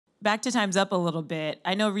back to Time's Up a little bit.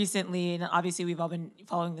 I know recently, and obviously we've all been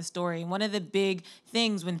following the story, and one of the big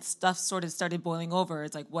things when stuff sort of started boiling over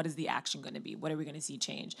is like, what is the action going to be? What are we going to see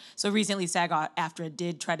change? So recently SAG-AFTRA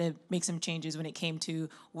did try to make some changes when it came to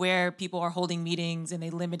where people are holding meetings, and they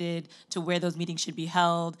limited to where those meetings should be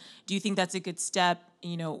held. Do you think that's a good step?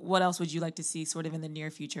 You know, what else would you like to see sort of in the near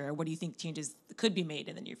future? Or what do you think changes could be made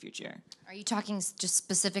in the near future? Are you talking just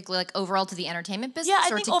specifically like overall to the entertainment business? Yeah,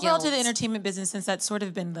 I or think to overall guilds? to the entertainment business, since that's sort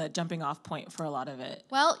of been the jumping off point for a lot of it.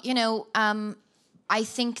 Well, I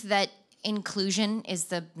think that inclusion is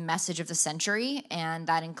the message of the century, and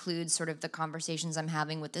that includes sort of the conversations I'm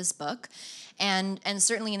having with this book. And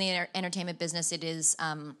certainly in the entertainment business, it is...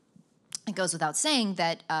 it goes without saying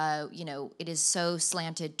that, it is so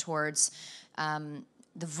slanted towards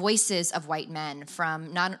the voices of white men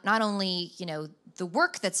from not only, the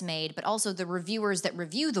work that's made, but also the reviewers that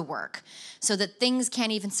review the work, so that things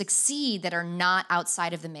can't even succeed that are not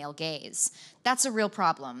outside of the male gaze. That's a real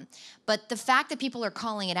problem. But the fact that people are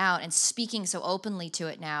calling it out and speaking so openly to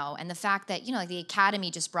it now, and the fact that, like the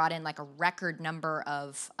Academy just brought in like a record number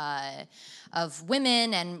of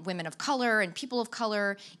women and women of color and people of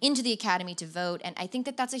color into the Academy to vote, and I think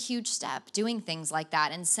that that's a huge step, doing things like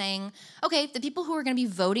that and saying, okay, the people who are going to be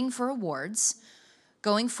voting for awards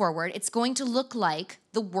going forward, it's going to look like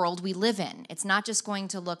the world we live in. It's not just going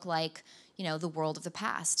to look like, the world of the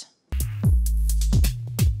past.